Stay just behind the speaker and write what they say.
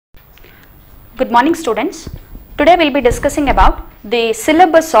Good morning students. Today we will be discussing about the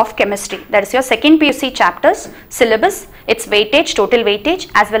syllabus of chemistry, that is your second PUC chapters, syllabus, its weightage, total weightage,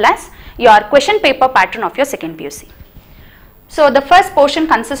 as well as your question paper pattern of your second PUC. So the first portion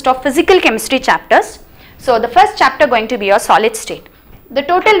consists of physical chemistry chapters. So the first chapter going to be your solid state. The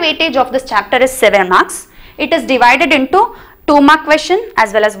total weightage of this chapter is 7 marks. It is divided into 2 mark question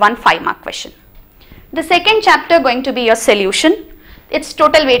as well as 1 5 mark question. The second chapter going to be your solution. Its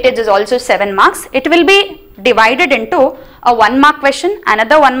total weightage is also 7 marks. It will be divided into a 1 mark question,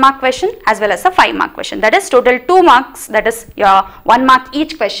 another 1 mark question as well as a 5 mark question. That is total 2 marks, that is your 1 mark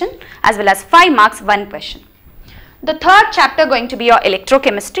each question as well as 5 marks 1 question. The third chapter going to be your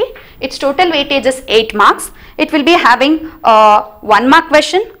electrochemistry. Its total weightage is 8 marks. It will be having a 1 mark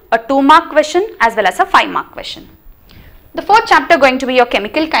question, a 2 mark question as well as a 5 mark question. The fourth chapter going to be your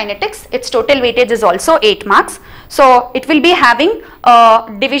chemical kinetics. Its total weightage is also 8 marks. So it will be having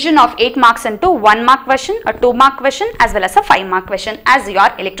a division of 8 marks into 1 mark question, a 2 mark question as well as a 5 mark question as your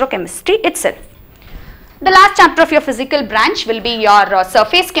electrochemistry itself. The last chapter of your physical branch will be your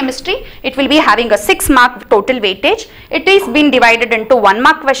surface chemistry. It will be having a 6 mark total weightage. It is being divided into 1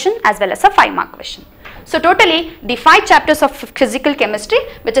 mark question as well as a 5 mark question. So totally the 5 chapters of physical chemistry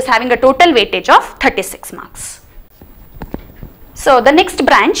which is having a total weightage of 36 marks. So the next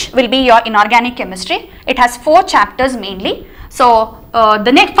branch will be your inorganic chemistry. It has 4 chapters mainly. So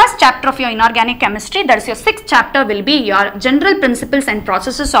the first chapter of your inorganic chemistry, that is your 6th chapter, will be your general principles and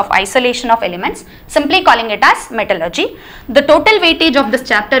processes of isolation of elements, simply calling it as metallurgy. The total weightage of this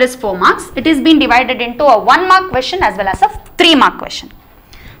chapter is 4 marks. It is being divided into a 1 mark question as well as a 3 mark question.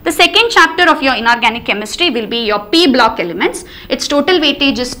 The second chapter of your inorganic chemistry will be your P block elements. Its total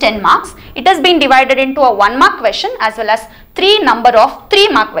weightage is 10 marks. It has been divided into a 1 mark question as well as 3 number of 3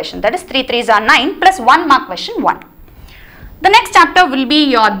 mark question, that is 3 3s are 9 plus 1 mark question 1. The next chapter will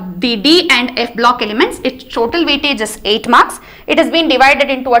be your the D and F block elements. Its total weightage is 8 marks. It has been divided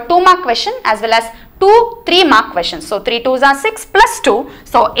into a 2 mark question as well as 2 3 mark questions. So 3 2s are 6 plus 2.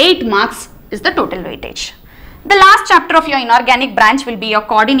 So 8 marks is the total weightage. The last chapter of your inorganic branch will be your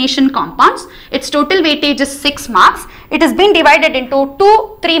coordination compounds. Its total weightage is 6 marks. It has been divided into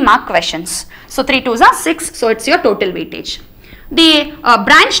 2 3 mark questions. So 3 2s are 6. So it's your total weightage. The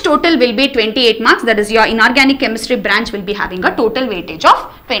branch total will be 28 marks. That is your inorganic chemistry branch will be having a total weightage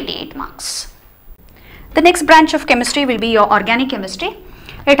of 28 marks. The next branch of chemistry will be your organic chemistry.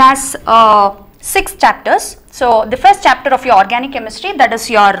 It has 6 chapters. So the first chapter of your organic chemistry, that is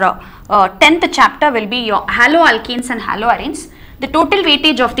your 10th chapter, will be your haloalkenes and haloarenes. The total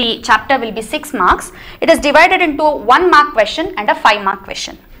weightage of the chapter will be 6 marks. It is divided into 1 mark question and a 5 mark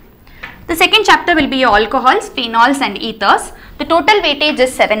question. The second chapter will be your alcohols, phenols and ethers. The total weightage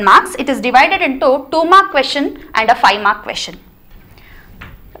is 7 marks. It is divided into 2 mark question and a 5 mark question.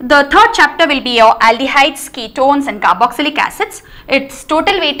 The third chapter will be your aldehydes, ketones and carboxylic acids. Its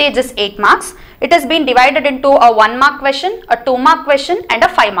total weightage is 8 marks. It has been divided into a 1 mark question, a 2 mark question and a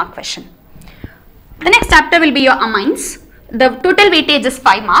 5 mark question. The next chapter will be your amines. The total weightage is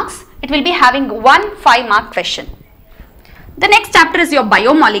 5 marks. It will be having 1 5 mark question. The next chapter is your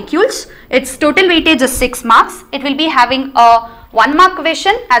biomolecules. Its total weightage is 6 marks. It will be having a 1 mark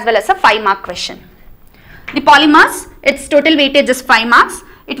question as well as a 5 mark question. The polymers, its total weightage is 5 marks.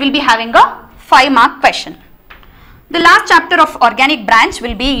 It will be having a 5 mark question. The last chapter of organic branch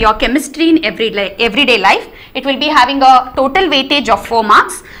will be your chemistry in everyday life. It will be having a total weightage of 4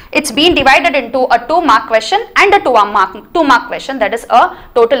 marks. It's been divided into a 2 mark question and a 2 mark question, that is a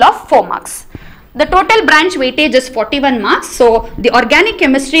total of 4 marks. The total branch weightage is 41 marks. So the organic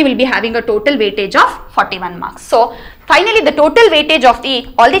chemistry will be having a total weightage of 41 marks. So finally the total weightage of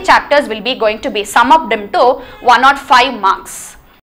all the chapters will be going to be sum up them to 105 marks.